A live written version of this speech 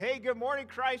Good morning,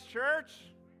 Christ Church.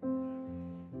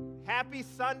 Happy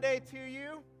Sunday to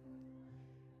you.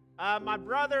 My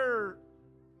brother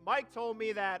Mike told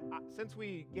me that since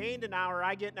we gained an hour,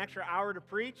 I get an extra hour to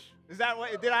preach. Is that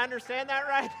what? Did I understand that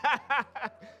right?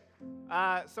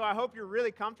 So I hope you're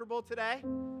really comfortable today.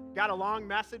 Got a long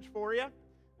message for you.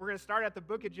 We're going to start at the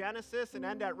book of Genesis and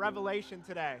end at Revelation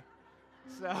today.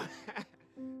 So,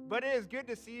 but it is good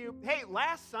to see you. Hey,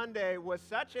 last Sunday was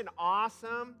such an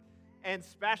awesome and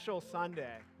special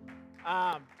Sunday.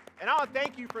 And I want to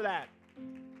thank you for that.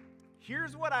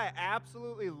 Here's what I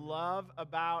absolutely love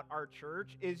about our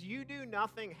church is you do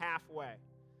nothing halfway.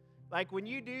 Like when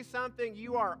you do something,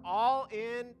 you are all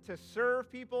in to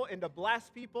serve people and to bless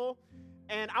people.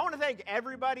 And I want to thank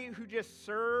everybody who just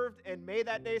served and made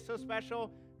that day so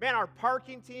special. Man, our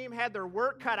parking team had their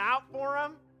work cut out for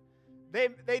them.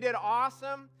 They did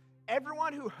awesome.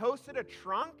 Everyone who hosted a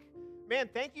trunk, man,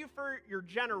 thank you for your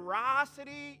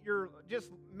generosity. You're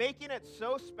just making it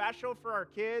so special for our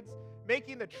kids,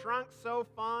 making the trunk so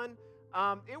fun.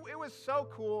 It was so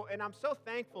cool, and I'm so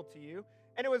thankful to you.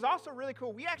 And it was also really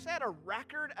cool. We actually had a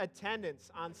record attendance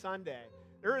on Sunday.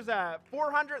 There was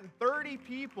 430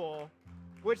 people,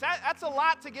 which that's a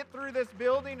lot to get through this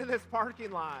building to this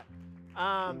parking lot.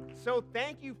 So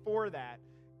thank you for that.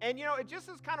 And, you know, it just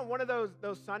is kind of one of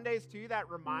those Sundays, too, that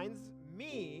reminds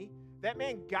me that,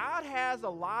 man, God has a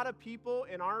lot of people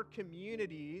in our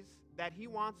communities that he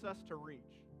wants us to reach.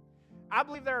 I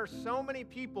believe there are so many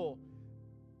people,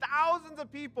 thousands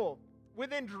of people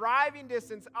within driving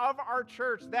distance of our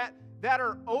church that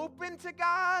are open to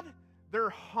God, they're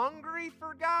hungry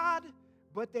for God,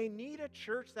 but they need a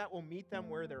church that will meet them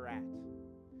where they're at.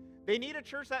 They need a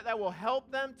church that will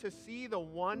help them to see the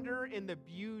wonder and the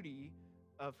beauty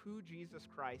of who Jesus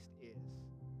Christ is.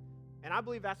 And I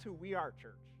believe that's who we are,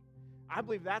 church. I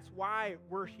believe that's why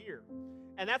we're here.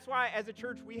 And that's why, as a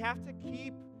church, we have to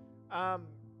keep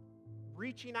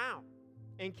reaching out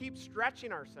and keep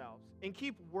stretching ourselves and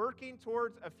keep working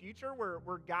towards a future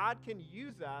where God can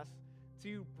use us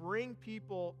to bring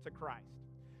people to Christ.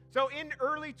 So in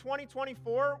early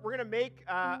 2024, we're going to make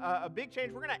a big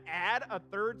change. We're going to add a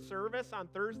third service on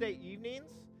Thursday evenings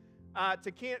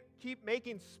to keep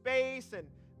making space. And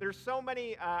there's so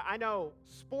many, I know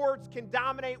sports can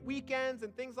dominate weekends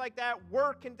and things like that.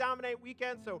 Work can dominate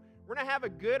weekends. So we're going to have a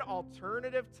good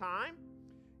alternative time.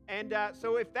 And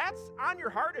so if that's on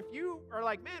your heart, if you are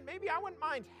like, man, maybe I wouldn't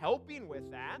mind helping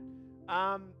with that,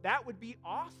 that would be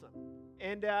awesome.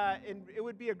 And it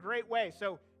would be a great way.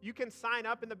 So you can sign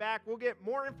up in the back. We'll get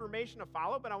more information to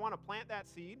follow, but I want to plant that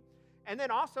seed. And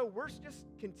then also, we're just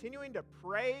continuing to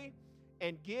pray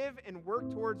and give and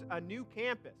work towards a new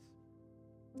campus.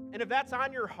 And if that's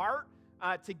on your heart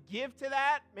to give to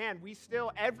that, man,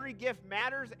 every gift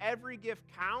matters. Every gift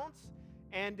counts.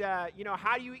 And,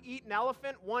 how do you eat an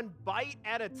elephant? One bite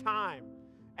at a time.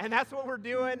 And that's what we're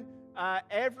doing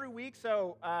every week.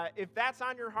 So if that's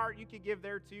on your heart, you could give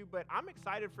there too. But I'm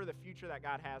excited for the future that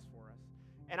God has for us.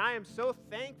 And I am so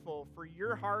thankful for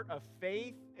your heart of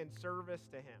faith and service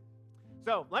to him.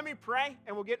 So let me pray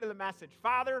and we'll get to the message.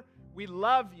 Father, we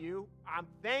love you. I'm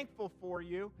thankful for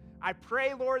you. I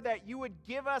pray, Lord, that you would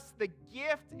give us the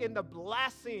gift and the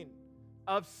blessing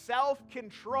of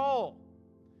self-control.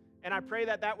 And I pray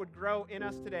that would grow in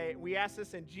us today. We ask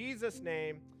this in Jesus'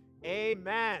 name.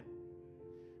 Amen.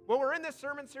 Well, we're in this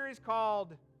sermon series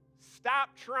called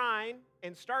Stop Trying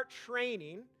and Start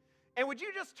Training. And would you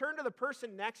just turn to the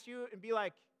person next to you and be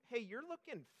like, hey, you're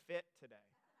looking fit today?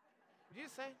 Would you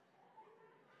say?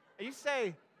 And you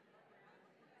say,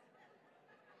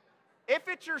 if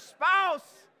it's your spouse,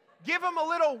 give them a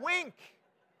little wink.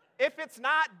 If it's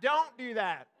not, don't do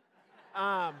that.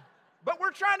 But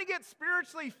we're trying to get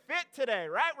spiritually fit today,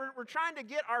 right? We're trying to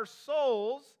get our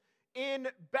souls in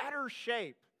better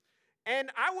shape.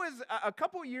 And I was, a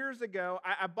couple years ago,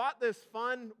 I bought this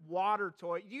fun water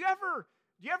toy. Do you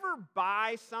ever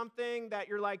buy something that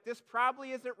you're like, this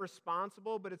probably isn't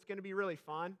responsible, but it's going to be really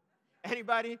fun?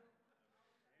 Anybody?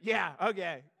 Yeah,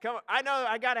 okay. Come on. I know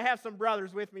I got to have some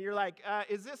brothers with me. You're like,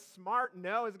 is this smart?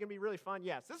 No. Is it going to be really fun?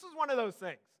 Yes. This is one of those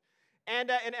things.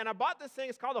 And I bought this thing.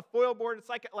 It's called a foil board. It's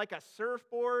like a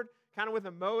surfboard, kind of with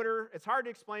a motor. It's hard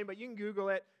to explain, but you can Google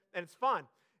it, and it's fun.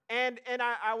 And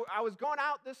I was going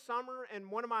out this summer, and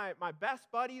one of my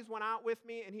best buddies went out with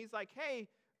me, and he's like, hey,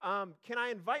 can I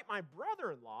invite my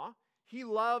brother-in-law? He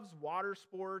loves water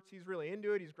sports. He's really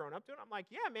into it. He's grown up to it. I'm like,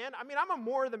 yeah, man. I mean, I'm a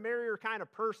more the merrier kind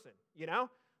of person, you know?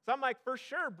 So I'm like, for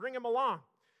sure, bring him along.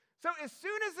 So as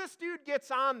soon as this dude gets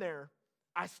on there,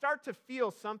 I start to feel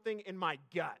something in my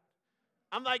gut.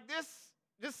 I'm like,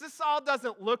 this all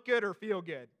doesn't look good or feel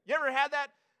good. You ever had that?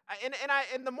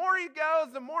 And the more he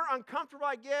goes, the more uncomfortable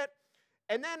I get.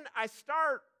 And then I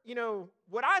start,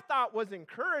 what I thought was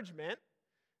encouragement.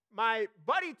 My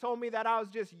buddy told me that I was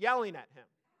just yelling at him.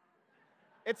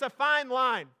 It's a fine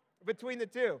line between the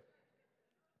two.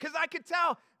 Because I could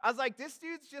tell, I was like, this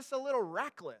dude's just a little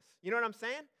reckless. You know what I'm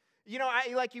saying?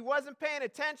 He wasn't paying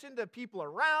attention to people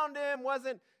around him,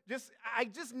 I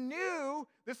just knew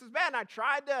this was bad. And I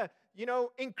tried to,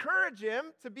 encourage him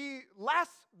to be less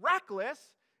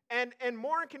reckless and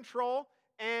more in control,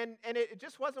 and it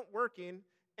just wasn't working.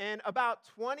 And about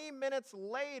 20 minutes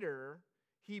later,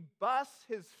 he busts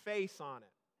his face on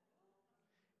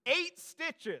it. 8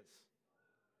 stitches.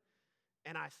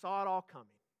 And I saw it all coming.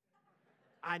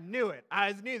 I knew it.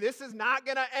 I knew this is not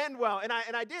going to end well. And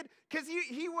I did, because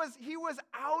he was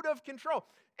out of control.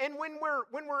 And when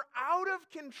we're out of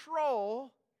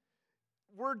control,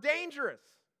 we're dangerous.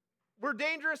 We're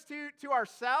dangerous to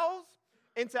ourselves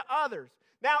and to others.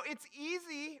 Now, it's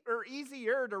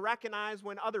easier to recognize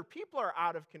when other people are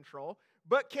out of control.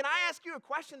 But can I ask you a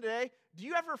question today? Do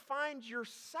you ever find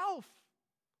yourself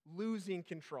losing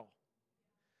control?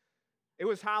 It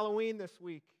was Halloween this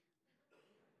week.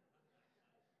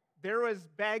 There was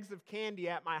bags of candy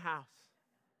at my house.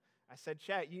 I said,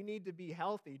 Chet, you need to be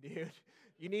healthy, dude.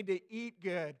 You need to eat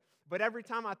good. But every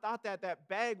time I thought that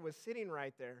bag was sitting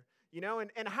right there.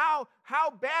 And how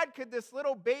bad could this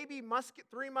little baby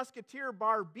Three Musketeer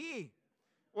bar be?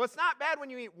 Well, it's not bad when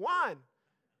you eat one.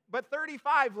 But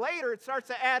 35 later, it starts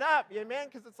to add up, man,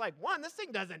 because it's like, this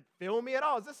thing doesn't fill me at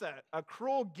all. Is this a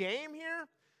cruel game here?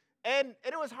 And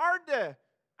it was hard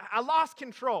I lost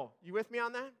control. You with me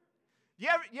on that? You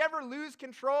ever lose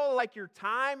control, like your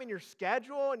time and your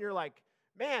schedule, and you're like,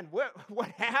 man, what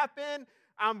happened?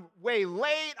 I'm way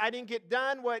late. I didn't get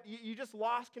done. You just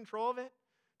lost control of it?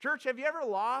 Church, have you ever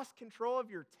lost control of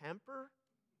your temper?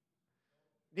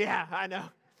 Yeah, I know.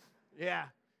 Yeah.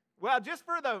 Well, just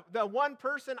for the one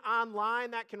person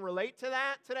online that can relate to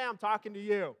that, today I'm talking to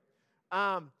you.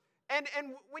 And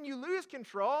when you lose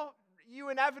control, you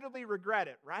inevitably regret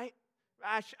it, right?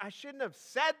 I shouldn't have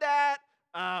said that.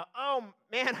 Oh,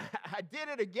 man, I did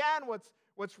it again.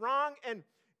 What's wrong? And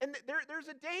there's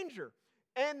a danger.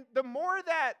 And the more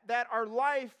that our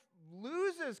life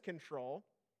loses control,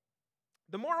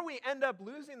 the more we end up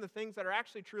losing the things that are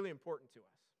actually truly important to us.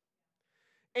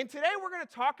 And today we're going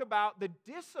to talk about the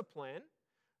discipline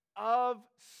of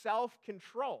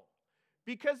self-control.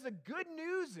 Because the good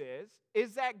news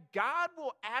is that God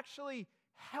will actually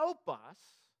help us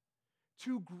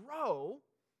to grow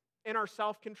in our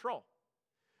self-control.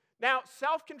 Now,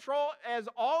 self-control, as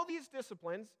all these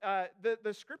disciplines,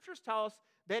 the scriptures tell us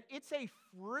that it's a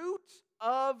fruit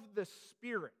of the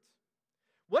Spirit.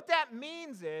 What that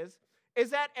means is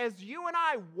that as you and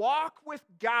I walk with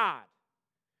God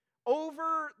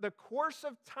over the course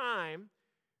of time,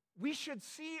 we should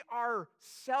see our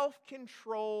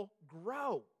self-control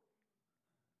grow.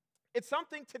 It's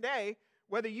something today,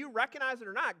 whether you recognize it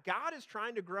or not, God is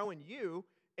trying to grow in you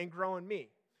and grow in me.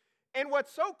 And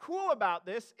what's so cool about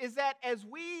this is that as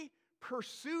we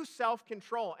pursue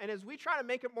self-control and as we try to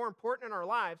make it more important in our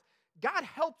lives, God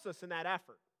helps us in that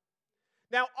effort.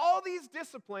 Now, all these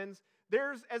disciplines,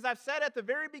 as I've said at the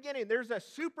very beginning, there's a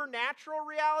supernatural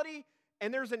reality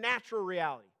and there's a natural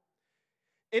reality.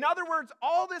 In other words,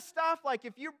 all this stuff, like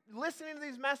if you're listening to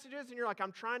these messages and you're like,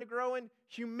 I'm trying to grow in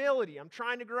humility, I'm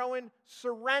trying to grow in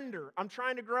surrender, I'm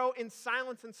trying to grow in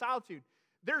silence and solitude,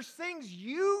 there's things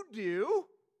you do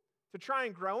to try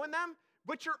and grow in them,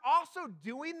 but you're also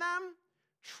doing them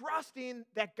trusting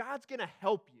that God's going to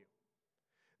help you,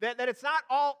 that it's not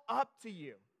all up to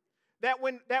you, that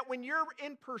when you're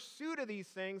in pursuit of these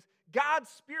things, God's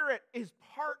Spirit is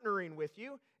partnering with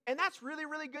you, and that's really,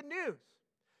 really good news.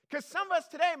 Because some of us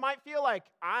today might feel like,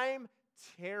 I'm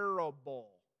terrible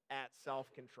at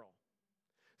self-control.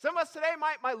 Some of us today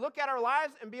might look at our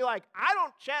lives and be like,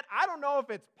 Chet, I don't know if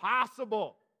it's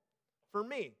possible for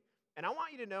me. And I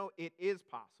want you to know it is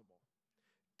possible.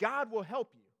 God will help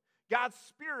you. God's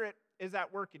Spirit is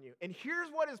at work in you. And here's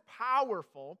what is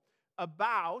powerful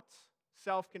about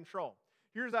self-control.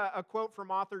 Here's a quote from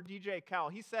author D.J. Kell.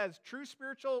 He says, true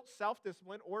spiritual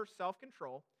self-discipline or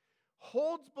self-control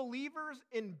holds believers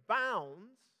in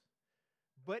bounds,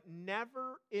 but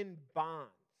never in bonds.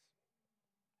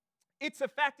 Its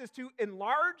effect is to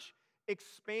enlarge,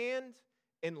 expand,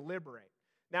 and liberate.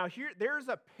 Now, there's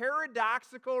a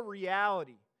paradoxical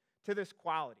reality to this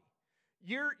quality.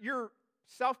 Your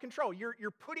self-control,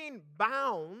 you're putting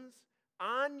bounds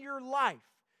on your life.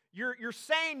 You're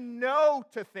saying no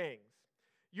to things.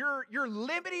 You're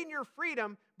limiting your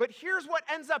freedom, but here's what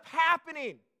ends up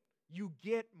happening. You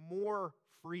get more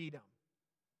freedom.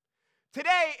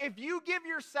 Today, if you give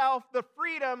yourself the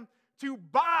freedom to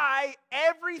buy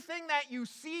everything that you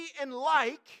see and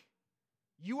like,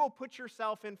 you will put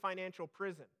yourself in financial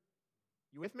prison.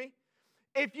 You with me?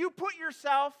 If you put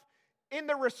yourself in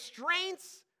the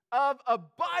restraints of a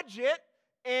budget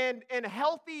and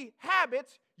healthy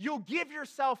habits, you'll give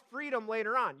yourself freedom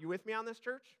later on. You with me on this,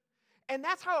 church? And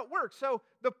that's how it works. So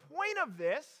the point of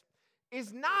this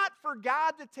is not for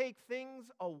God to take things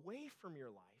away from your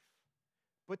life,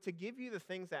 but to give you the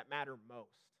things that matter most.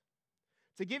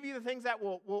 To give you the things that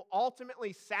will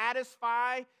ultimately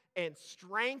satisfy and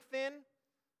strengthen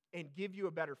and give you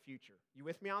a better future. You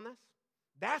with me on this?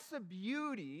 That's the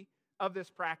beauty of this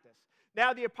practice.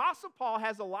 Now, the Apostle Paul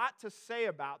has a lot to say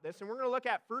about this, and we're going to look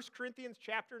at 1 Corinthians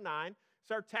chapter 9.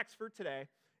 It's our text for today.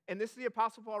 And this is the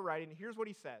Apostle Paul writing. Here's what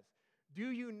he says. Do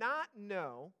you not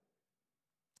know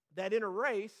that in a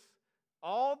race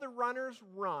all the runners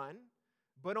run,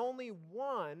 but only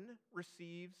one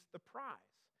receives the prize?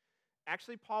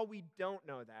 Actually, Paul, we don't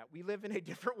know that. We live in a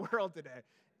different world today.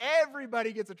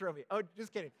 Everybody gets a trophy. Oh,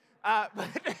 just kidding.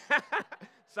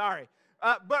 Sorry.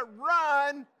 But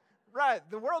run.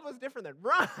 The world was different then.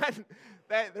 Run.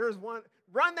 There's one.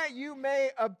 Run that you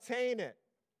may obtain it.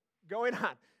 Going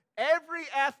on. Every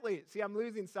athlete, see, I'm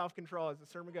losing self-control as the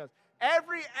sermon goes.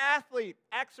 Every athlete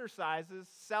exercises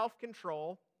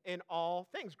self-control in all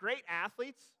things. Great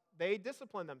athletes, they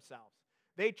discipline themselves.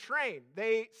 They train.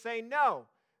 They say no.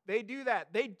 They do that.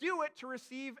 They do it to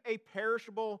receive a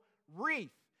perishable wreath.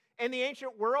 In the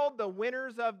ancient world, the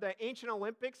winners of the ancient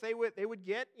Olympics, they would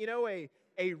get,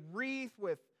 a wreath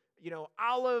with,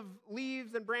 olive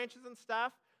leaves and branches and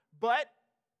stuff. But,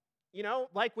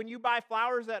 like when you buy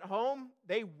flowers at home,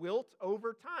 they wilt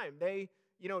over time. They,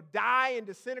 die and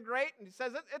disintegrate. And he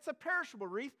says it's a perishable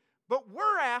wreath, but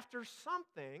we're after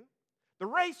something. The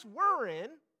race we're in,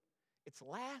 it's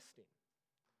lasting.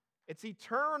 It's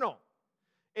eternal.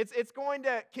 It's going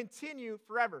to continue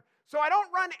forever. So I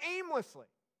don't run aimlessly.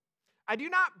 I do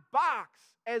not box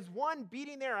as one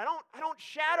beating the air. I don't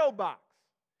shadow box.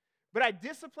 But I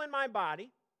discipline my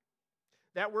body.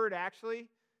 That word actually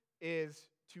is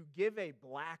to give a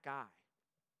black eye.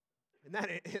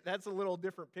 And that's a little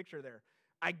different picture there.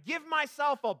 I give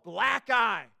myself a black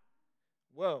eye.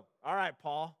 Whoa. All right,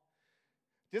 Paul.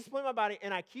 Discipline my body,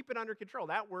 and I keep it under control.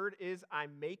 That word is I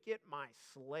make it my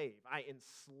slave. I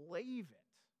enslave it.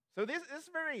 So this is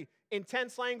very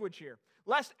intense language here.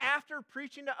 Lest after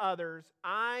preaching to others,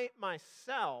 I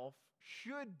myself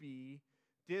should be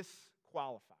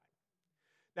disqualified.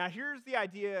 Now here's the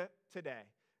idea today.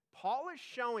 Paul is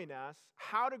showing us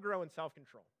how to grow in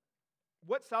self-control.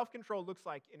 What self-control looks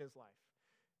like in his life.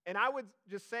 And I would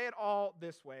just say it all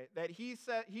this way, that he's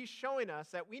showing us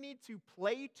that we need to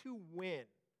play to win.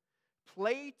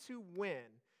 Play to win.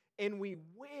 And we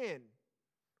win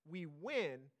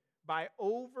by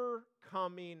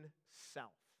overcoming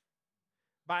self.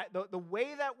 By the way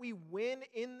that we win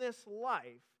in this life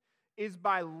is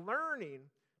by learning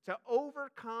to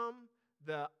overcome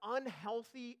the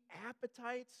unhealthy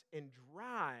appetites and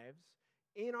drives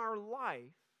in our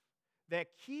life that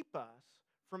keep us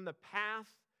from the path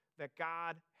that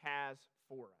God has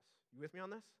for us. You with me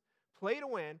on this? Play to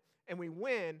win, and we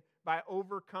win by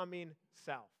overcoming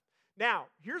self. Now,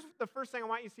 here's the first thing I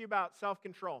want you to see about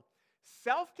self-control.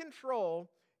 Self-control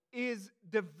is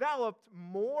developed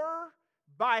more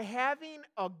by having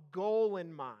a goal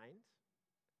in mind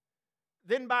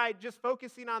than by just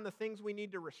focusing on the things we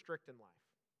need to restrict in life.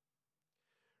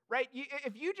 Right?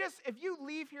 If you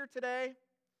leave here today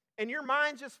and your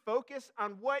mind's just focused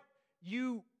on what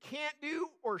you can't do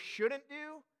or shouldn't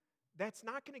do, that's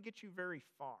not going to get you very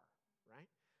far, right?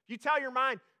 If you tell your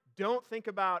mind, don't think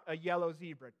about a yellow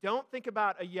zebra. Don't think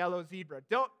about a yellow zebra.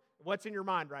 What's in your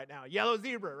mind right now? Yellow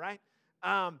zebra, right?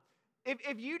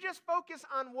 If you just focus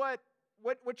on what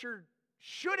you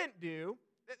shouldn't do,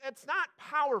 it's not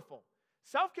powerful.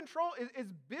 Self-control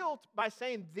is built by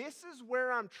saying, this is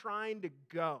where I'm trying to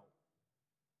go.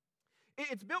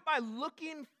 It's built by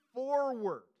looking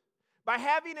forward, by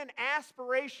having an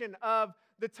aspiration of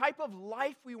the type of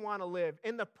life we want to live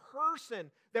and the person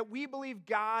that we believe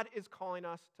God is calling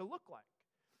us to look like.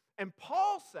 And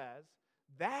Paul says,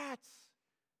 that's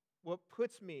what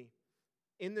puts me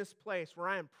in this place where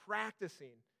I am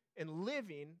practicing and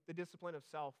living the discipline of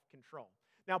self-control.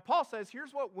 Now, Paul says,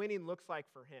 here's what winning looks like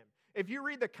for him. If you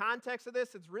read the context of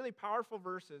this, it's really powerful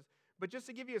verses. But just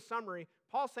to give you a summary,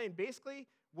 Paul's saying, basically,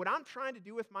 what I'm trying to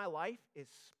do with my life is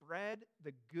spread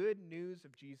the good news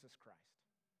of Jesus Christ.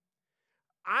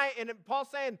 And Paul's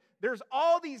saying, there's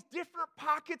all these different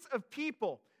pockets of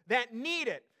people that need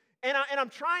it. And I'm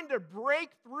trying to break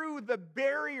through the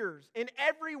barriers in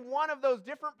every one of those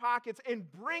different pockets and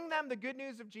bring them the good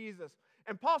news of Jesus.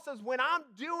 And Paul says, when I'm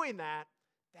doing that,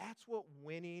 that's what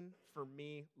winning for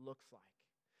me looks like.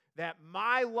 That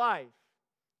my life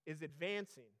is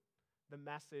advancing the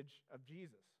message of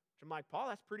Jesus. Which I'm like, Paul,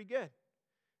 that's pretty good.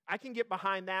 I can get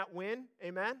behind that win.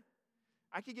 Amen?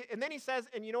 And then he says,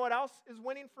 and you know what else is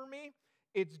winning for me?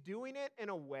 It's doing it in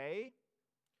a way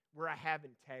where I have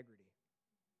integrity.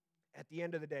 At the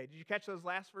end of the day. Did you catch those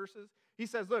last verses? He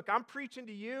says, look, I'm preaching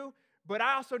to you, but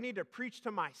I also need to preach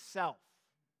to myself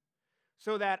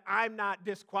so that I'm not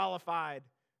disqualified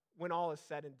when all is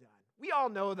said and done. We all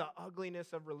know the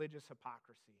ugliness of religious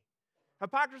hypocrisy.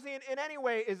 Hypocrisy in any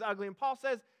way is ugly. And Paul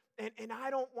says, and I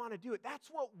don't want to do it. That's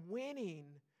what winning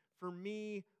for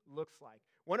me looks like.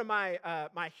 One of my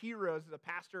heroes is a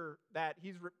pastor that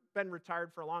he's been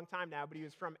retired for a long time now, but he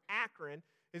was from Akron.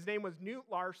 His name was Newt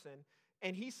Larson.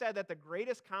 And he said that the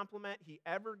greatest compliment he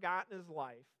ever got in his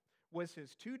life was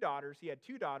his two daughters. He had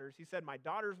two daughters. He said, my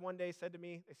daughters one day said to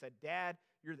me, they said, Dad,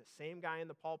 you're the same guy in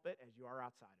the pulpit as you are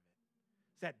outside of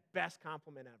it. It's that best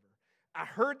compliment ever. I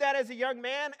heard that as a young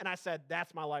man, and I said,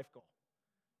 that's my life goal.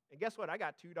 And guess what? I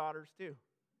got two daughters too.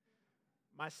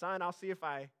 My son, I'll see if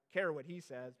I care what he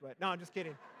says, but no, I'm just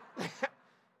kidding.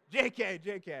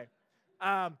 JK.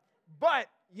 But,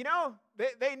 you know,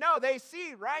 they know, they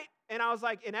see, right? And I was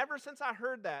like, and ever since I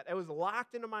heard that, it was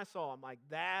locked into my soul. I'm like,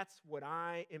 that's what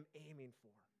I am aiming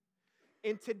for.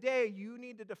 And today, you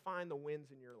need to define the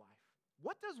wins in your life.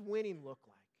 What does winning look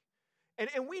like?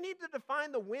 And we need to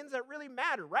define the wins that really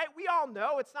matter, right? We all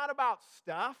know it's not about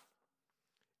stuff.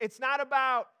 It's not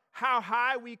about how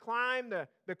high we climb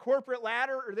the corporate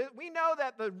ladder. We know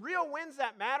that the real wins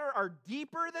that matter are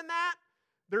deeper than that.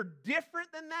 They're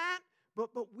different than that. But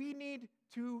we need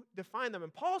to define them.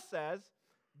 And Paul says,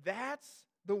 that's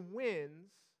the wins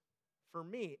for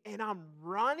me. And I'm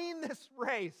running this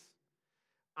race.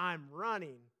 I'm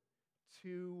running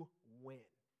to win.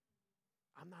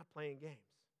 I'm not playing games.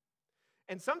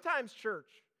 And sometimes,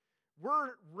 church,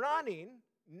 we're running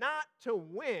not to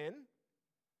win,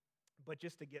 but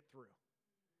just to get through.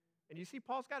 And you see,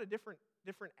 Paul's got a different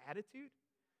attitude.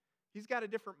 He's got a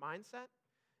different mindset.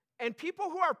 And people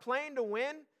who are playing to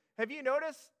win, have you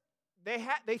noticed they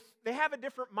have a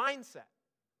different mindset?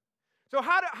 So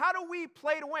how do we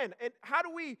play to win? And how do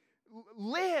we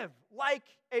live like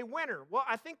a winner? Well,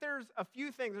 I think there's a few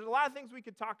things. There's a lot of things we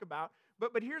could talk about,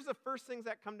 but here's the first things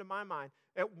that come to my mind.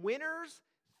 That winners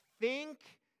think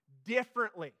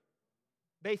differently.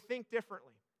 They think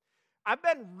differently. I've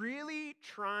been really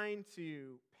trying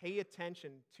to pay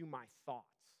attention to my thoughts.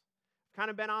 I've kind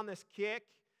of been on this kick,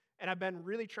 and I've been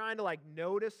really trying to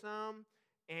notice them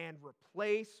and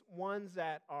replace ones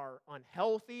that are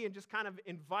unhealthy and just kind of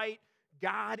invite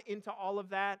God into all of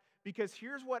that. Because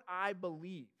here's what I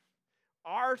believe.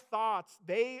 Our thoughts,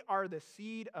 they are the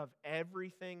seed of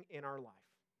everything in our life.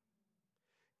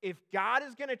 If God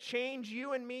is going to change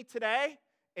you and me today,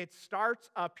 it starts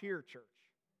up here, church.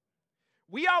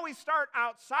 We always start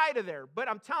outside of there, but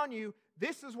I'm telling you,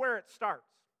 this is where it starts.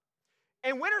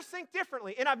 And winners think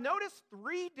differently. And I've noticed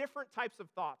 3 different types of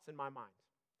thoughts in my mind.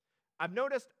 I've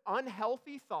noticed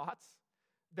unhealthy thoughts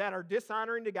that are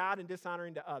dishonoring to God and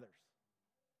dishonoring to others.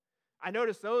 I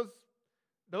notice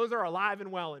those are alive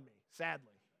and well in me,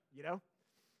 sadly, you know?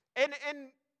 And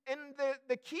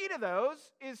the key to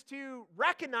those is to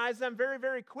recognize them very,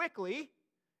 very quickly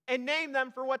and name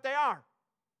them for what they are.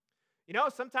 You know,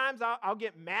 sometimes I'll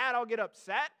get mad, I'll get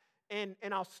upset, and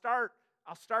I'll start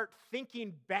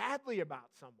thinking badly about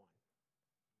someone.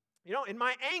 You know, in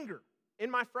my anger,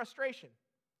 in my frustration.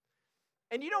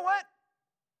 And you know what?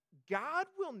 God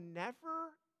will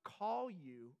never call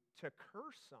you to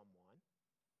curse someone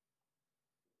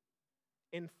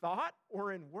in thought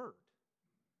or in word.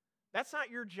 That's not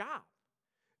your job.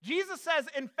 Jesus says,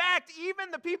 in fact,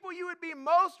 even the people you would be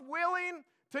most willing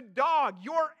to dog,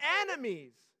 your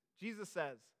enemies, Jesus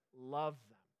says, love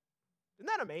them. Isn't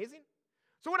that amazing?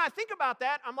 So when I think about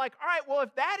that, I'm like, all right, well,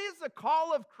 if that is the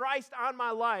call of Christ on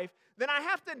my life, then I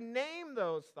have to name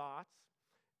those thoughts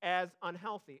as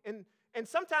unhealthy. And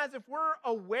sometimes if we're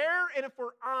aware and if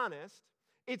we're honest,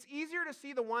 it's easier to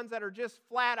see the ones that are just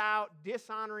flat out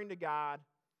dishonoring to God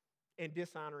and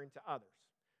dishonoring to others.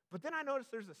 But then I notice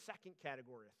there's a second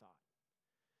category of thought.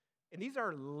 And these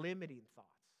are limiting thoughts.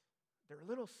 They're a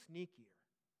little sneakier.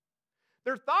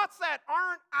 They're thoughts that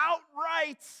aren't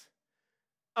outright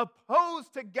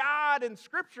opposed to God and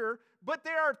Scripture, but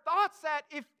they are thoughts that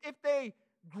if they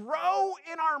grow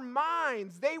in our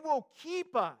minds, they will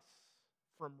keep us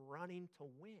from running to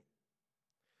win.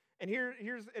 And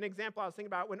here's an example I was thinking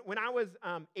about. When I was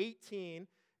 18,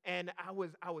 and I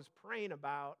was praying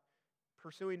about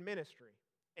pursuing ministry.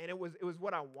 And it was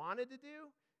what I wanted to do.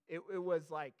 It was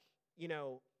like,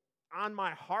 on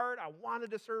my heart, I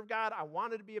wanted to serve God. I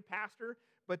wanted to be a pastor.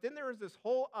 But then there was this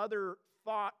whole other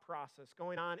thought process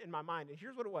going on in my mind. And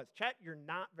here's what it was. Chet, you're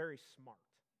not very smart.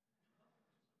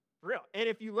 For real. And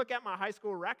if you look at my high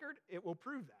school record, it will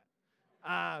prove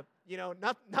that.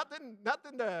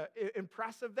 Nothing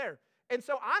impressive there. And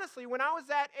so honestly, when I was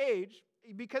that age,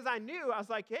 because I knew, I was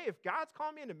like, hey, if God's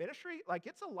calling me into ministry, like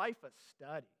it's a life of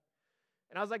study.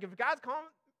 And I was like, if God's calling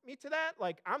me to that,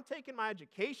 like I'm taking my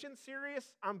education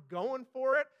serious. I'm going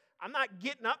for it. I'm not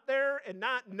getting up there and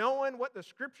not knowing what the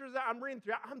scriptures are. I'm reading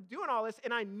through. I'm doing all this.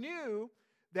 And I knew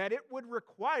that it would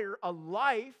require a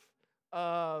life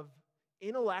of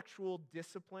intellectual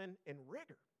discipline and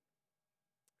rigor.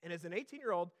 And as an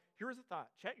 18-year-old, here was a thought.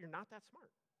 Chet, you're not that smart.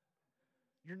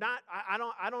 You're not, I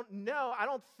don't know, I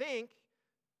don't think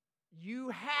you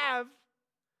have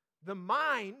the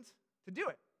mind to do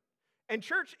it. And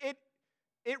church, it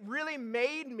really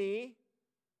made me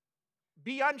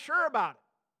be unsure about it.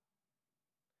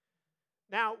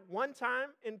 Now, one time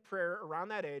in prayer around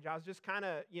that age, I was just kind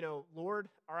of, Lord,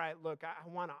 all right, look, I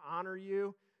want to honor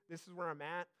you. This is where I'm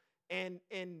at. And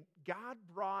God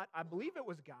brought, I believe it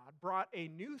was God, brought a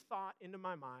new thought into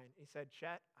my mind. He said,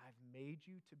 Chet, I've made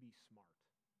you to be smart.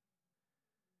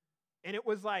 And it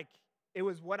was like, it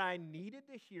was what I needed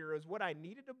to hear. It was what I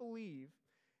needed to believe.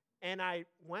 And I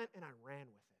went and I ran with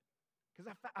it.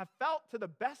 Because I felt, to the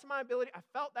best of my ability, I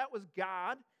felt that was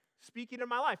God speaking in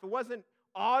my life. It wasn't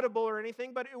audible or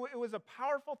anything, but it was a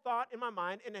powerful thought in my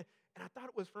mind. And I thought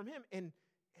it was from him. And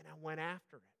I went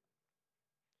after it.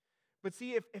 But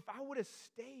see, if I would have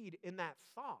stayed in that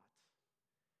thought,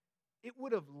 it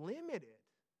would have limited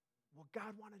what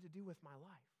God wanted to do with my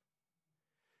life.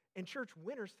 And church,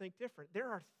 winners think different. There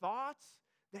are thoughts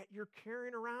that you're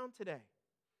carrying around today.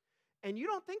 And you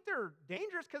don't think they're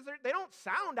dangerous because they don't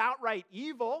sound outright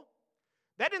evil.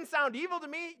 That didn't sound evil to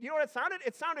me. You know what it sounded?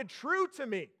 It sounded true to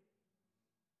me.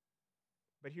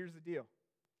 But here's the deal.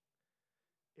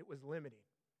 It was limiting.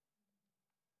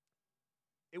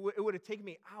 It would have taken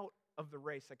me out of the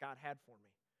race that God had for me.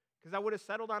 Because I would have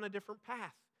settled on a different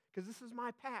path. Because this is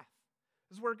my path.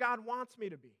 This is where God wants me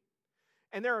to be.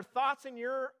 And there are thoughts in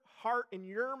your heart, in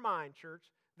your mind, church,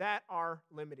 that are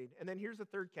limiting. And then here's the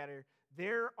third category.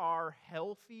 There are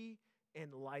healthy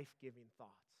and life-giving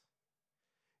thoughts.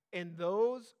 And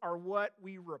those are what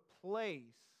we replace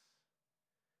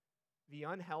the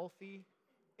unhealthy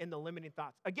and the limiting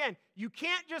thoughts. Again, you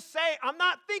can't just say, I'm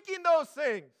not thinking those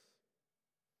things.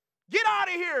 Get out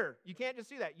of here. You can't just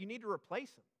do that. You need to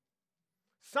replace them.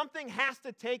 Something has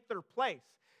to take their place.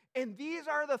 And these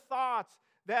are the thoughts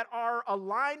that are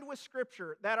aligned with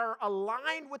Scripture, that are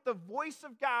aligned with the voice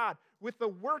of God, with the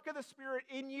work of the Spirit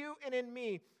in you and in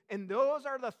me. And those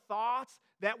are the thoughts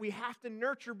that we have to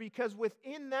nurture because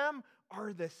within them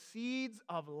are the seeds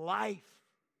of life.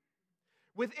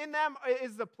 Within them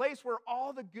is the place where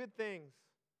all the good things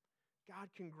God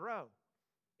can grow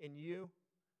in you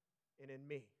and in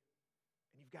me.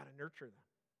 And you've got to nurture them.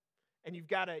 And you've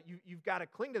got to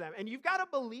cling to them. And you've got to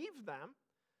believe them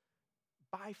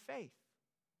by faith.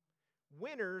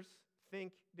 Winners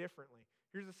think differently.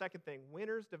 Here's the second thing.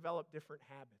 Winners develop different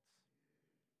habits.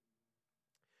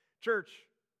 Church,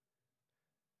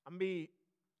 I'm going to be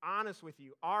honest with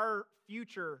you. Our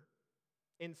future,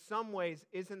 in some ways,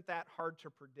 isn't that hard to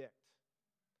predict.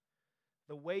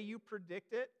 The way you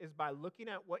predict it is by looking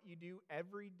at what you do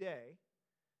every day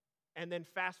and then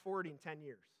fast forwarding 10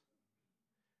 years.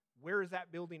 Where is that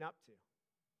building up to?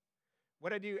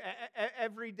 What I do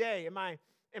every day, am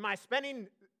I spending...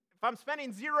 If I'm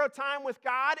spending zero time with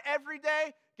God every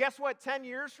day, guess what? 10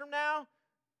 years from now,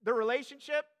 the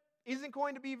relationship isn't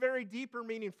going to be very deep or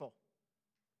meaningful.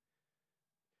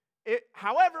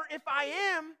 However, if I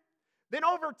am, then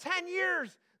over 10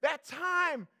 years, that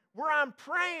time where I'm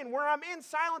praying, where I'm in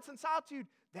silence and solitude,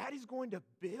 that is going to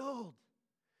build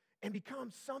and become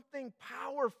something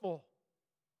powerful.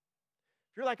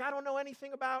 If you're like, I don't know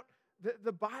anything about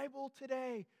the Bible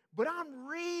today, but I'm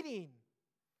reading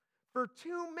for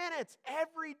 2 minutes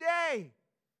every day,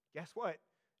 guess what?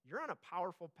 You're on a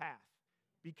powerful path.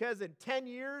 Because in 10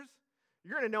 years,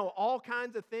 you're going to know all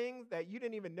kinds of things that you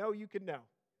didn't even know you could know.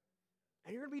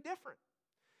 And you're going to be different.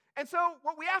 And so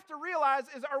what we have to realize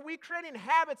is, are we creating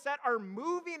habits that are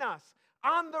moving us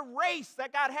on the race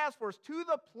that God has for us to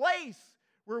the place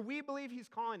where we believe He's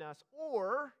calling us?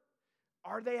 Or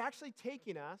are they actually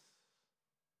taking us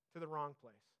to the wrong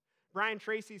place? Brian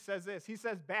Tracy says this. He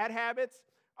says, bad habits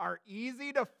are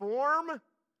easy to form.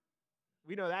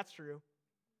 We know that's true,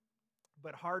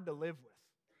 but hard to live with.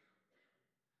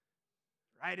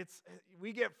 right?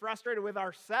 We get frustrated with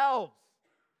ourselves.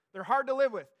 They're hard to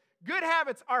live with. Good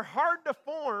habits are hard to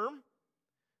form,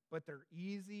 but they're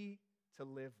easy to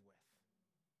live with.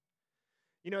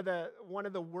 You know, one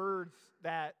of the words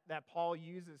that Paul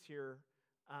uses here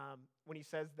when he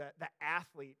says that the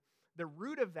athlete, the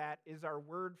root of that is our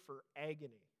word for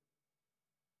agony.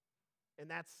 And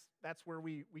that's where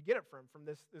we get it from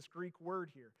this Greek word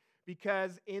here.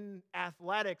 Because in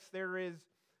athletics, there is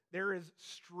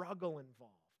struggle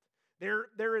involved.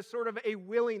 There is sort of a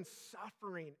willing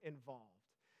suffering involved.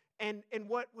 And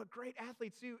what great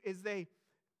athletes do is they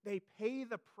pay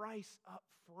the price up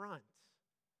front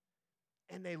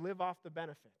and they live off the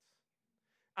benefits.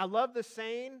 I love the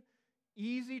saying,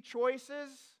 easy choices,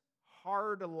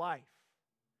 hard life.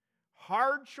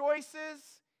 Hard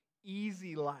choices,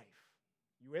 easy life.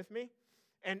 You with me?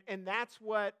 And that's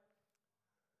what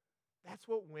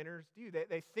winners do.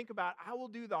 They think about, I will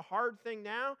do the hard thing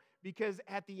now because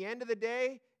at the end of the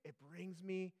day, it brings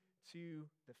me to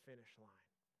the finish line.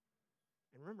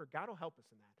 And remember, God will help us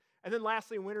in that. And then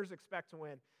lastly, winners expect to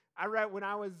win. I read when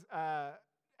I was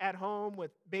at home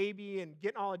with baby and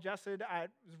getting all adjusted, I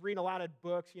was reading a lot of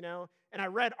books, you know, and I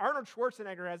read Arnold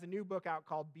Schwarzenegger has a new book out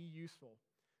called Be Useful.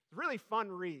 It's a really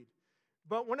fun read.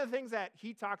 But one of the things that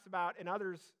he talks about and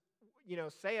others, you know,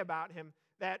 say about him,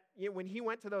 that when he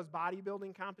went to those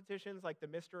bodybuilding competitions like the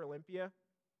Mr. Olympia,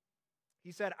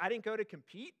 he said, I didn't go to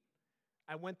compete,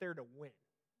 I went there to win.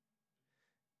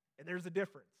 And there's a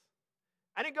difference.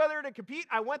 I didn't go there to compete,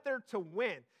 I went there to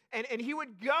win. And he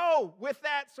would go with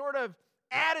that sort of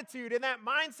attitude and that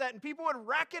mindset, and people would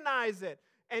recognize it.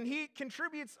 And he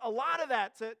contributes a lot of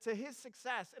that to his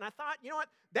success. And I thought, you know what?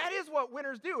 That is what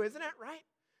winners do, isn't it, right?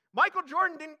 Michael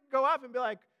Jordan didn't go up and be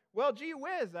like, well, gee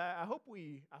whiz, I hope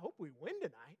we win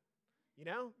tonight. You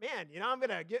know, man, you know, I'm going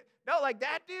to get, no, like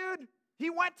that dude, he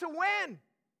went to win.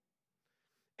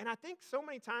 And I think so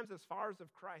many times as followers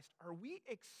of Christ, are we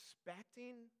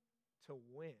expecting to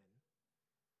win?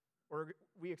 Or are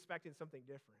we expecting something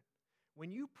different?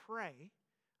 When you pray,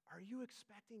 are you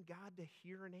expecting God to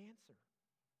hear an answer?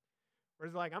 Or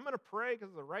is it like, I'm going to pray because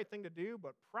it's the right thing to do,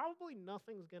 but probably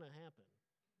nothing's going to happen?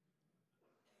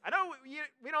 I know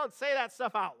we don't say that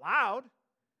stuff out loud,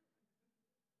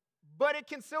 but it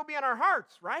can still be in our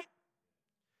hearts, right?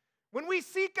 When we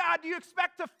seek God, do you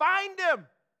expect to find Him?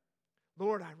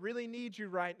 Lord, I really need you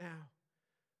right now,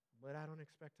 but I don't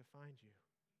expect to find you.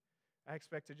 I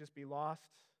expect to just be lost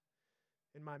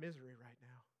in my misery right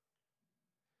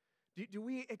now. Do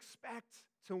we expect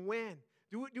to win?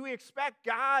 Do we expect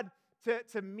God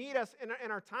to meet us in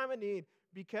our time of need?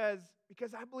 Because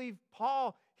I believe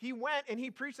Paul, he went and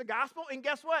he preached the gospel, and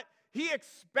guess what? He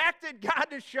expected God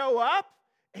to show up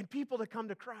and people to come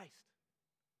to Christ.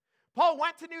 Paul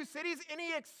went to new cities and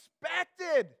he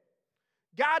expected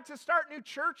God to start new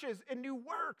churches and new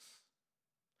works.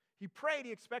 He prayed,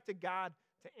 he expected God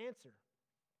to answer.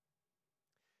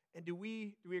 And do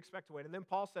we expect to win? And then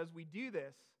Paul says we do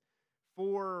this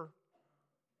for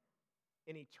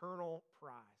an eternal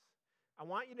prize. I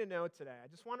want you to know today, I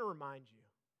just want to remind you,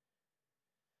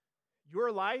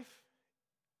 your life,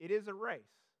 it is a race.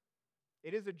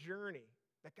 It is a journey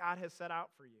that God has set out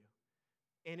for you.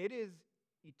 And it is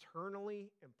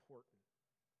eternally important.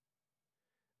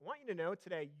 I want you to know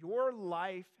today, your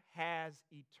life has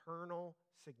eternal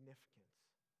significance.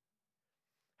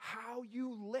 How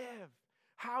you live,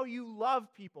 how you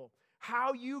love people,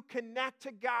 how you connect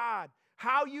to God,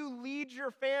 how you lead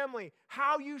your family,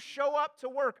 how you show up to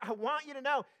work. I want you to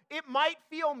know, it might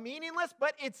feel meaningless,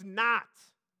 but it's not.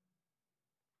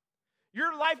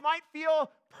 Your life might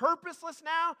feel purposeless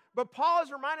now, but Paul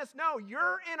has reminded us, no,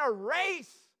 you're in a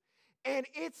race, and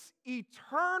it's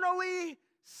eternally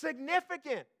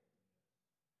significant.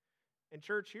 And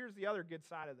church, here's the other good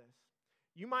side of this.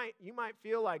 You might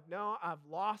feel like, no, I've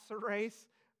lost the race.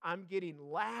 I'm getting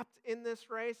lapped in this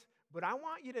race. But I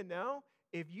want you to know,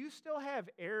 if you still have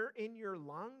air in your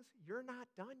lungs, you're not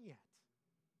done yet.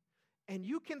 And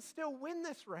you can still win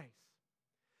this race.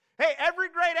 Hey, every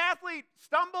great athlete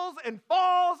stumbles and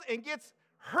falls and gets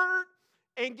hurt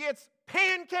and gets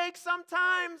pancaked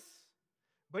sometimes.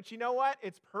 But you know what?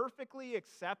 It's perfectly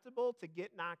acceptable to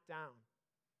get knocked down.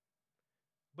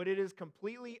 But it is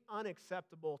completely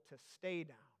unacceptable to stay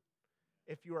down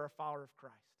if you are a follower of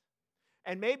Christ.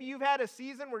 And maybe you've had a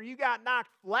season where you got knocked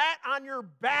flat on your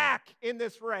back in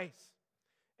this race.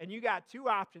 And you got two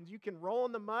options. You can roll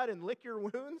in the mud and lick your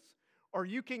wounds, or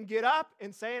you can get up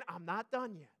and say, I'm not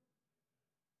done yet.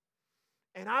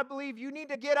 And I believe you need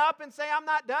to get up and say, I'm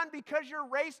not done, because your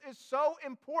race is so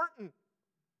important.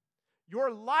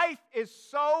 Your life is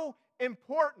so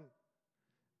important.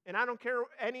 and I don't care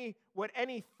what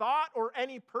any thought or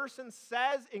any person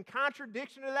says in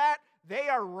contradiction to that, they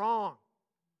are wrong.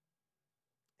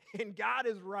 And God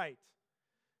is right.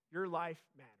 Your life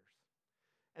matters.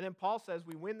 And then Paul says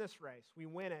we win this race. We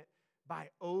win it by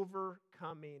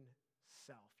overcoming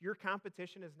self. Your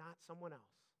competition is not someone else.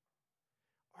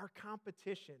 Our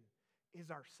competition is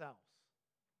ourselves.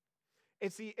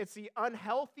 It's the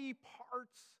unhealthy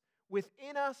parts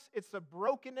within us. It's the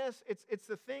brokenness. It's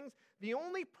the things. The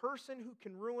only person who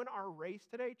can ruin our race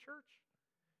today, church,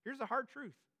 here's the hard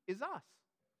truth, is us.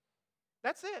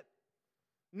 That's it.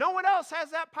 No one else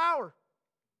has that power.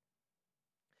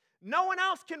 No one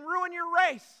else can ruin your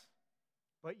race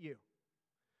but you.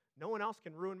 No one else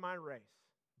can ruin my race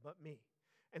but me.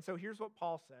 And so here's what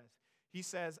Paul says. He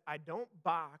says, I don't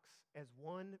box as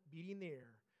one beating the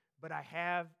air, but I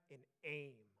have an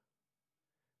aim.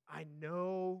 I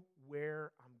know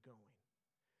where I'm going.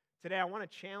 Today, I want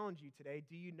to challenge you today.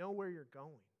 Do you know where you're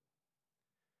going?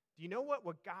 Do you know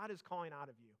what God is calling out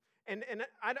of you? And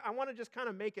I want to just kind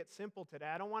of make it simple today.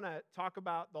 I don't want to talk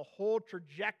about the whole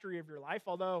trajectory of your life,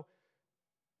 although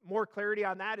more clarity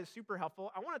on that is super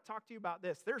helpful. I want to talk to you about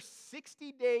this. There's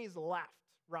 60 days left,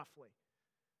 roughly,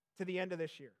 to the end of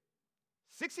this year.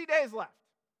 60 days left.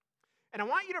 And I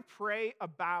want you to pray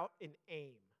about an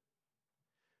aim.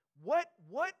 What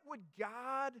would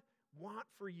God want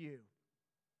for you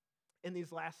in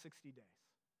these last 60 days?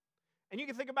 And you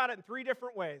can think about it in 3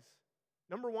 different ways.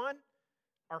 Number 1,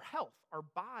 our health, our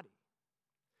body.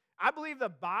 I believe the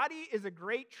body is a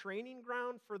great training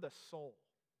ground for the soul.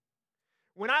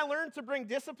 When I learn to bring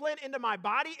discipline into my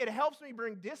body, it helps me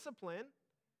bring discipline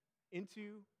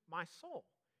into my soul,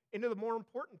 into the more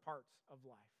important parts of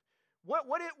life.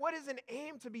 What is an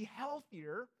aim to be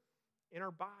healthier in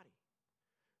our body?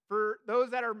 For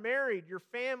those that are married, your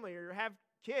family, or have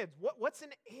kids, what's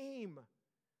an aim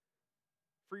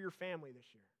for your family this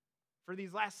year? For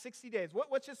these last 60 days,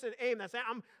 what's just an aim? That's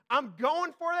I'm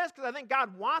going for this because I think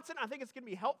God wants it. And I think it's going to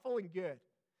be helpful and good.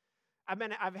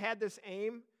 I've had this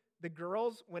aim. The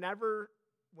girls, whenever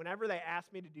they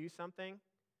ask me to do something,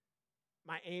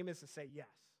 my aim is to say yes.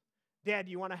 Dad,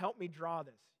 do you want to help me draw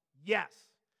this? Yes.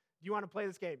 Do you want to play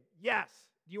this game? Yes.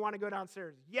 Do you want to go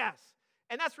downstairs? Yes.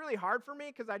 And that's really hard for me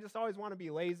because I just always want to be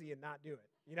lazy and not do it,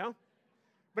 you know?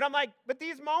 But I'm like, but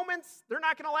these moments, they're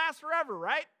not going to last forever,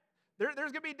 right? There's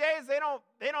going to be days they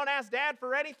don't ask Dad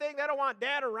for anything. They don't want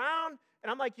Dad around.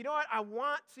 And I'm like, you know what? I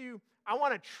want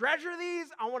to treasure these.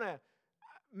 I want to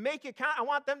make it count. I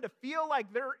want them to feel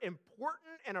like they're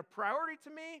important and a priority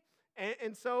to me.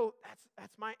 And so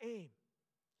that's my aim.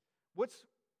 What's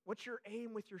your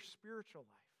aim with your spiritual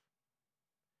life?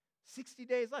 60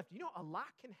 days left. You know, a lot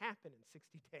can happen in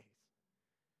 60 days.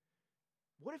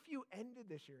 What if you ended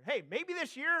this year? Hey, maybe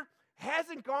this year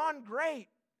hasn't gone great.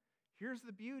 Here's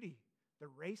the beauty. The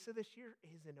race of this year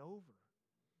isn't over.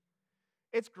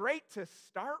 It's great to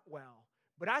start well,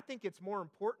 but I think it's more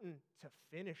important to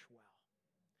finish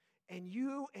well. And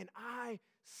you and I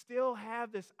still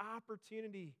have this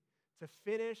opportunity to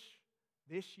finish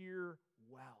this year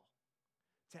well,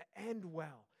 to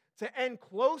end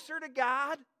closer to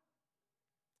God,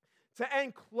 to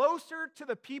end closer to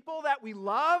the people that we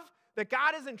love, that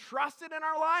God has entrusted in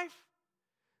our life,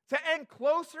 to end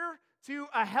closer to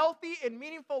a healthy and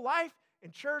meaningful life.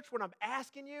 And church, what I'm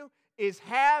asking you is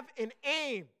have an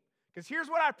aim. Because here's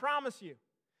what I promise you.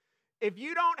 If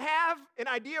you don't have an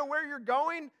idea where you're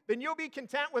going, then you'll be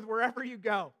content with wherever you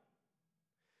go.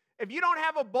 If you don't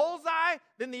have a bullseye,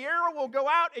 then the arrow will go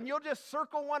out and you'll just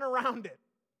circle one around it.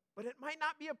 But it might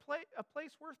not be a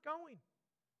place worth going.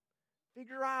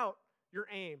 Figure out your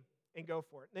aim and go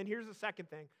for it. And then here's the second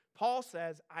thing. Paul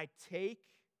says, I take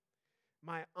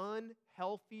my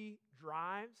unhealthy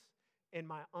drives and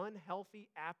my unhealthy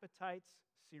appetites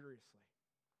seriously.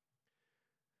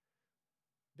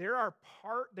 There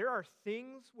are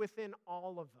things within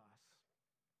all of us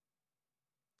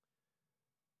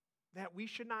that we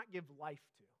should not give life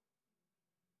to,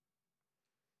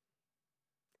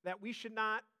 that we should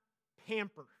not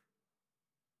pamper,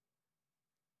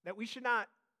 that we should not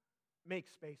make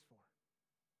space for.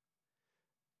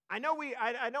 I know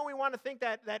we want to think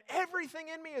that everything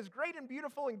in me is great and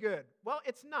beautiful and good. Well,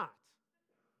 it's not.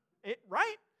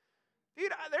 Right?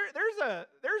 Dude,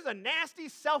 there's a nasty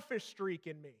selfish streak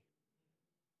in me.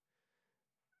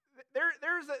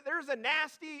 There's a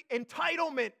nasty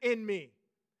entitlement in me.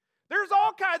 There's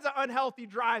all kinds of unhealthy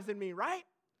drives in me, right?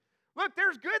 Look,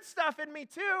 there's good stuff in me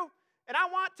too, and I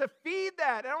want to feed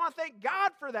that, and I want to thank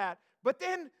God for that. But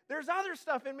then there's other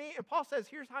stuff in me, and Paul says,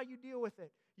 here's how you deal with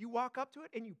it. You walk up to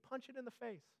it and you punch it in the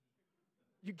face.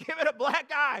 You give it a black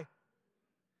eye.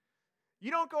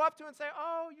 You don't go up to and say,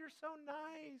 oh, you're so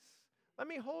nice. Let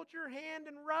me hold your hand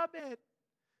and rub it.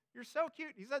 You're so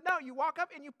cute. He said, no, you walk up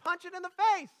and you punch it in the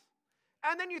face.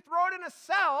 And then you throw it in a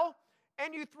cell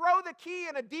and you throw the key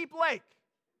in a deep lake.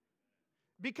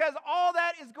 Because all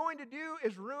that is going to do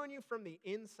is ruin you from the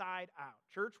inside out.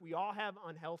 Church, we all have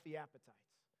unhealthy appetites.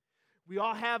 We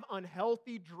all have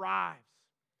unhealthy drives.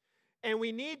 And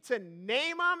we need to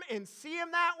name them and see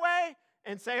them that way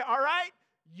and say, all right,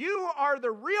 you are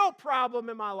the real problem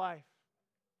in my life.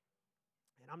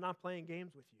 And I'm not playing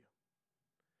games with you.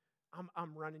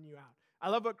 I'm running you out. I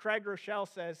love what Craig Rochelle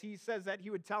says. He says that he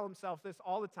would tell himself this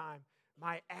all the time.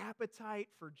 My appetite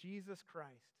for Jesus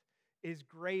Christ is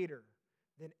greater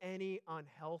than any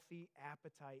unhealthy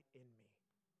appetite in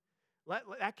me.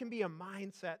 That can be a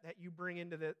mindset that you bring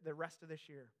into the rest of this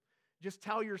year. Just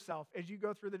tell yourself as you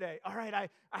go through the day, all right,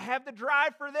 I have the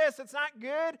drive for this. It's not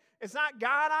good. It's not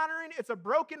God-honoring. It's a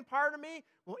broken part of me.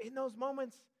 Well, in those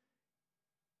moments,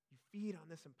 you feed on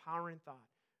this empowering thought.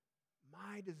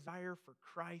 My desire for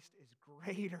Christ is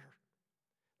greater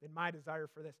than my desire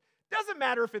for this. Doesn't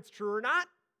matter if it's true or not.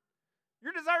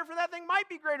 Your desire for that thing might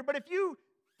be greater, but if you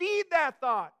feed that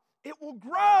thought, it will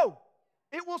grow.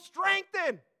 It will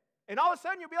strengthen. And all of a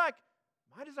sudden, you'll be like,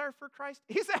 my desire for Christ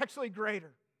is actually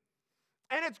greater.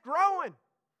 And it's growing.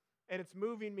 And it's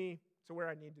moving me to where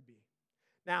I need to be.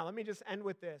 Now, let me just end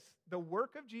with this. The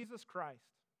work of Jesus Christ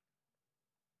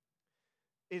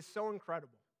is so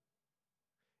incredible.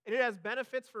 And it has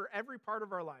benefits for every part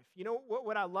of our life. You know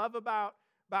what I love about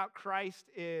Christ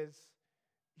is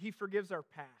he forgives our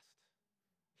past.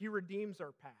 He redeems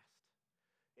our past.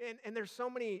 And there's so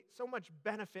much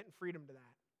benefit and freedom to that.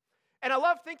 And I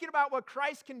love thinking about what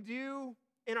Christ can do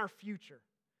in our future.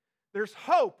 There's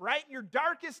hope, right? In your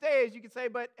darkest days, you can say,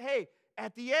 but hey,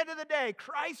 at the end of the day,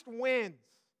 Christ wins.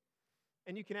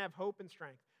 And you can have hope and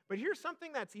strength. But here's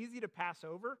something that's easy to pass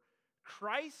over.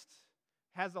 Christ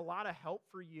has a lot of help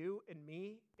for you and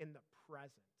me in the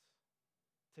present,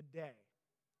 today.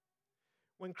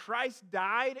 When Christ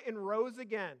died and rose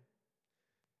again,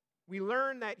 we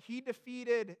learn that he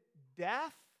defeated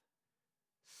death,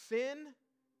 sin,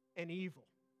 and evil.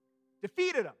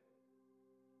 Defeated them.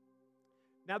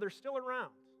 Now they're still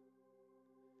around,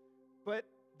 but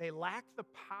they lack the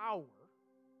power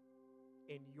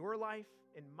in your life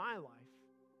and my life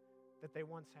that they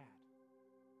once had.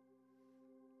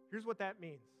 Here's what that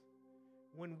means.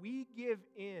 When we give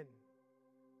in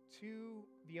to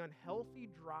the unhealthy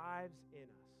drives in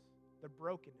us, the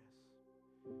brokenness,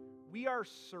 we are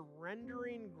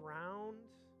surrendering ground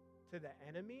to the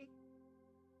enemy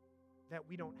that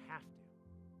we don't have to.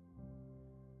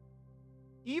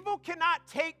 Evil cannot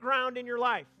take ground in your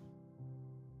life.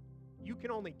 You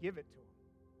can only give it to him.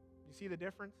 You see the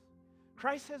difference?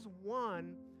 Christ has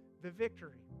won the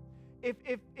victory. If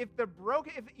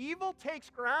evil takes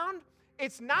ground,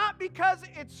 it's not because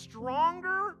it's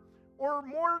stronger or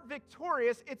more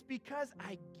victorious. It's because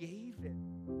I gave it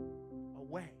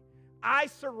away. I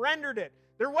surrendered it.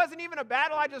 There wasn't even a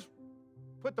battle. I just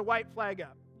put the white flag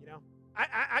up.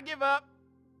 I give up.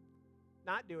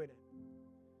 Not doing it.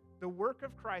 The work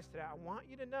of Christ today, I want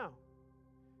you to know,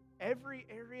 every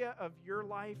area of your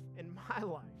life and my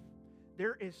life,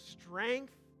 there is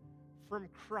strength from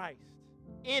Christ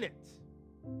in it.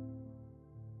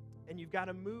 And you've got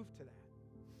to move to that.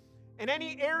 And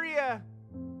any area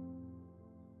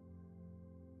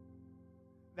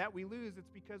that we lose,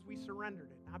 it's because we surrendered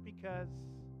it, not because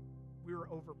we were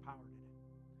overpowered in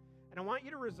it. And I want you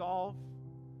to resolve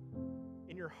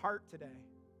in your heart today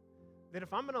that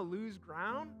if I'm going to lose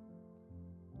ground,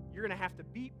 you're going to have to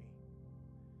beat me.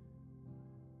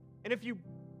 And if you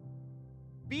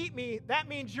beat me, that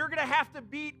means you're going to have to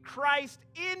beat Christ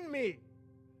in me.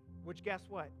 Which, guess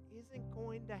what? Isn't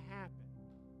going to happen.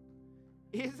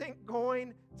 Isn't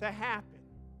going to happen.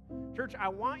 Church, I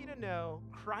want you to know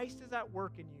Christ is at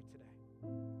work in you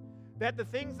today. That the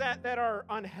things that are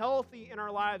unhealthy in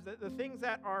our lives, that the things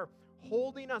that are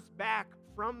holding us back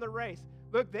from the race,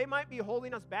 look, they might be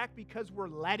holding us back because we're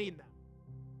letting them.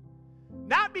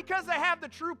 Not because they have the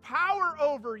true power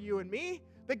over you and me.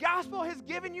 The gospel has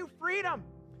given you freedom.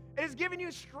 It has given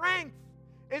you strength.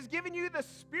 It has given you the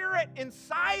Spirit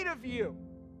inside of you.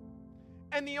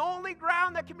 And the only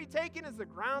ground that can be taken is the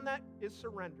ground that is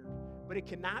surrendered. But it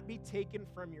cannot be taken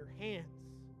from your hands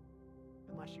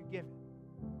unless you give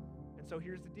it. And so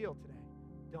here's the deal today.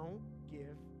 Don't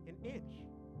give an inch.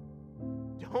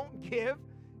 Don't give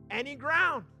any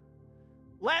ground.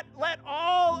 Let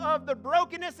all of the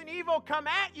brokenness and evil come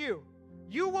at you.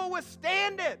 You will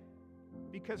withstand it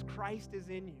because Christ is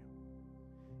in you.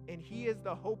 And he is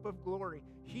the hope of glory.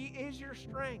 He is your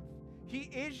strength. He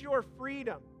is your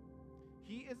freedom.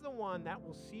 He is the one that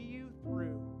will see you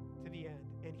through to the end.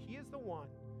 And He is the one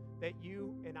that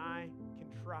you and I can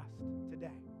trust today.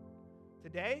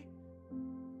 Today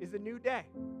is a new day.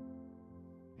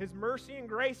 His mercy and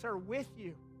grace are with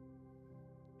you.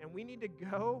 And we need to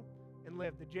go and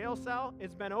live. The jail cell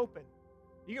has been open.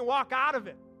 You can walk out of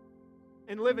it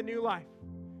and live a new life.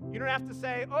 You don't have to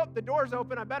say, oh, the door's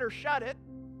open, I better shut it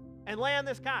and lay on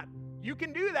this cot. You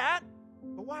can do that,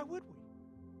 but why would we?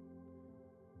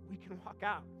 We can walk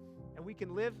out and we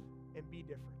can live and be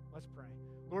different. Let's pray.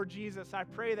 Lord Jesus, I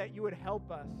pray that you would help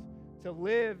us to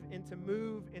live and to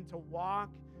move and to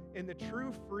walk in the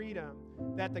true freedom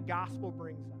that the gospel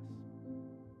brings us.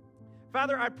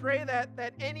 Father, I pray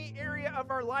that any area of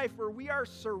our life where we are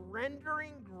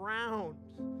surrendering ground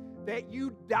that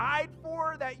you died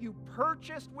for, that you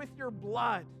purchased with your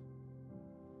blood,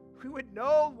 we would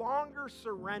no longer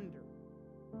surrender.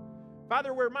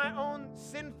 Father, where my own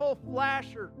sinful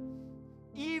flesh or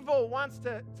evil wants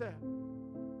to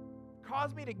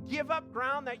cause me to give up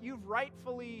ground that you've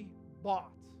rightfully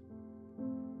bought,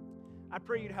 I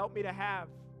pray you'd help me to have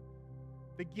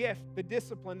the gift, the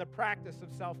discipline, the practice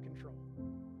of self-control.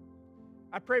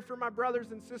 I pray for my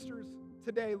brothers and sisters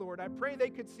today, Lord. I pray they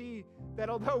could see that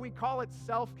although we call it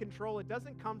self-control, it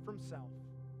doesn't come from self.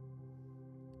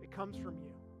 It comes from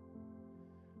you.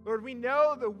 Lord, we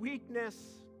know the weakness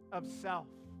of self.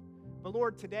 But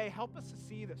Lord, today, help us to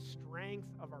see the strength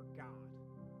of our God.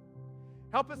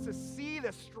 Help us to see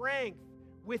the strength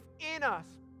within us,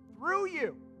 through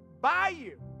you, by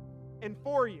you, and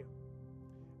for you.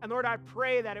 And Lord, I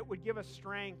pray that it would give us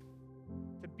strength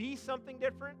to be something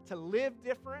different, to live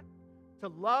different, to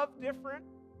love different,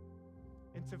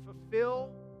 and to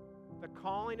fulfill the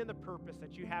calling and the purpose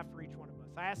that you have for each one of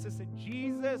us. I ask this in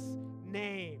Jesus'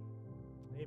 name.